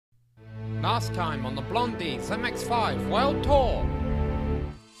Last time on the Blondies MX5 World Tour.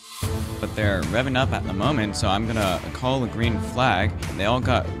 But they're revving up at the moment, so I'm gonna call the green flag. They all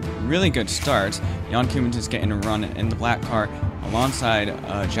got really good starts. Jan Koemans is getting a run in the black car alongside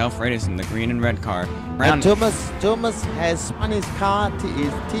João Freitas in the green and red car. And Thomas has spun his car,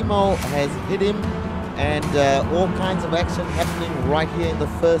 Timo has hit him, and all kinds of action happening right here in the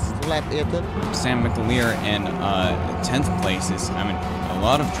first lap, Ayrton. Sam McAleer in 10th place is having a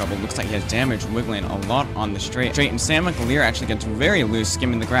lot of trouble. Looks like he has damage wiggling a lot on the straight. And Sam McAleer actually gets very loose,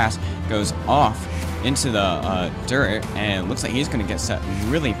 skimming the grass, goes off into the dirt, and it looks like he's going to get set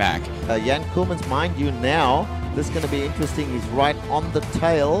really back. Jan Koemans, mind you now, this is going to be interesting. He's right on the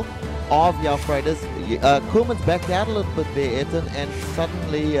tail of João Freitas. Koemans backed out a little bit there, Ayrton, and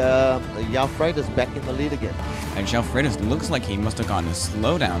suddenly João Freitas back in the lead again. And João Freitas looks like he must have gotten a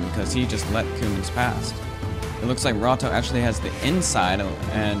slowdown because he just let Koemans pass. It looks like Rato actually has the inside,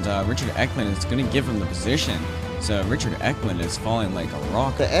 and Richard Eklund is going to give him the position. So Richard Eklund is falling like a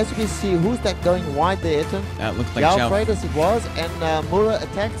rock. So as we see, who's that going wide there, Ayrton? That looked like João Freitas it was, and Moura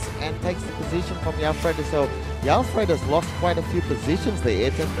attacks and takes the position from João Freitas. So João Freitas lost quite a few positions there,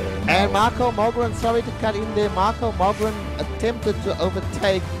 Ayrton. And Marco Mogren, sorry to cut in there, Marco Mogren attempted to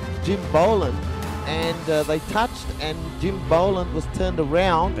overtake Jim Boland, and they touched, and Jim Boland was turned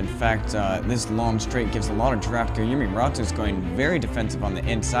around. In fact, this long straight gives a lot of draft. Guilherme Rato is going very defensive on the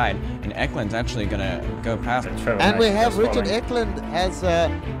inside, and Eklund's actually going to go past. And we have Richard Eklund has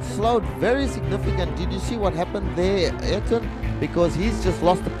slowed very significant. Did you see what happened there, Ayrton? Because he's just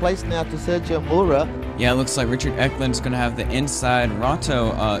lost the place now to Sergio Moura. Yeah, it looks like Richard Eklund's going to have the inside.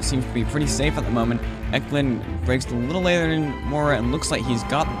 Rato seems to be pretty safe at the moment. Eklund breaks a little later than Moura and looks like he's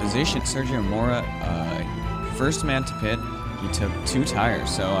got the position. Sergio Moura, first man to pit. He took 2 tires,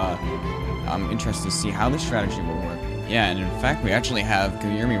 so I'm interested to see how the strategy will work. Yeah, and in fact, we actually have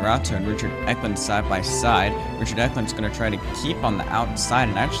Guilherme Rato and Richard Eklund side by side. Richard Eklund's going to try to keep on the outside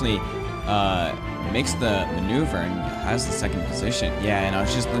and actually makes the maneuver and has the second position. Yeah, and I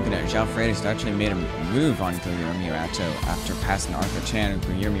was just looking at João Freitas, who actually made a move on Guilherme Rato after passing Arthur Chan.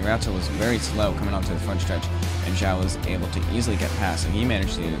 Guilherme Rato was very slow coming onto the front stretch, and João was able to easily get past, and he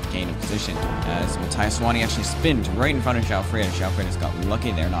managed to gain a position as Matthias Swani actually spins right in front of João Freitas. João Freitas got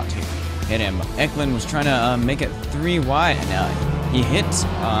lucky there not to hit him. Eklund was trying to make it 3 wide, and he hit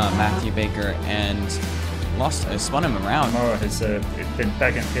Matthew Baker and spun him around. Moura has been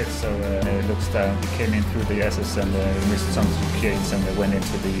back in pit, so it looks that he came in through the SS and missed some gates and went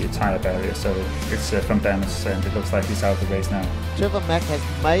into the tire barrier, so it's from damage, and it looks like he's out of the race now. Trevor Mack has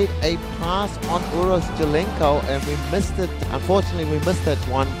made a pass on Uros Jelenko, and we missed it. Unfortunately, we missed that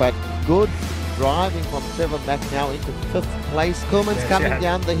one, but good driving from Trevor Mack now into 5th place. Koemans coming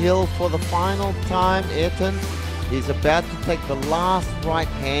down the hill for the final time, Ayrton. He's about to take the last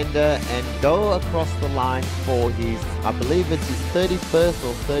right-hander and go across the line for his, I believe it's his 31st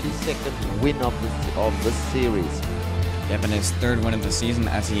or 32nd win of this series. Yep, and his 3rd win of the season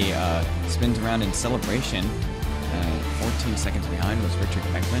as he spins around in celebration. 14 seconds behind was Richard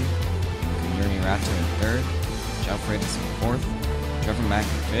Eklund. Guilherme Rato in 3rd. João Freitas in 4th. Trevor Mack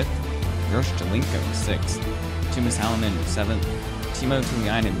in 5th. Uros Jelenko in 6th. Tumas Halleman in 7th. Timo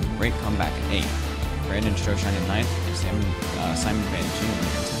Tuliainen, great comeback in 8th. Brandon Stroshine in 9th, and Simon Van Genen in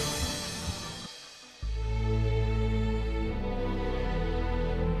 10th.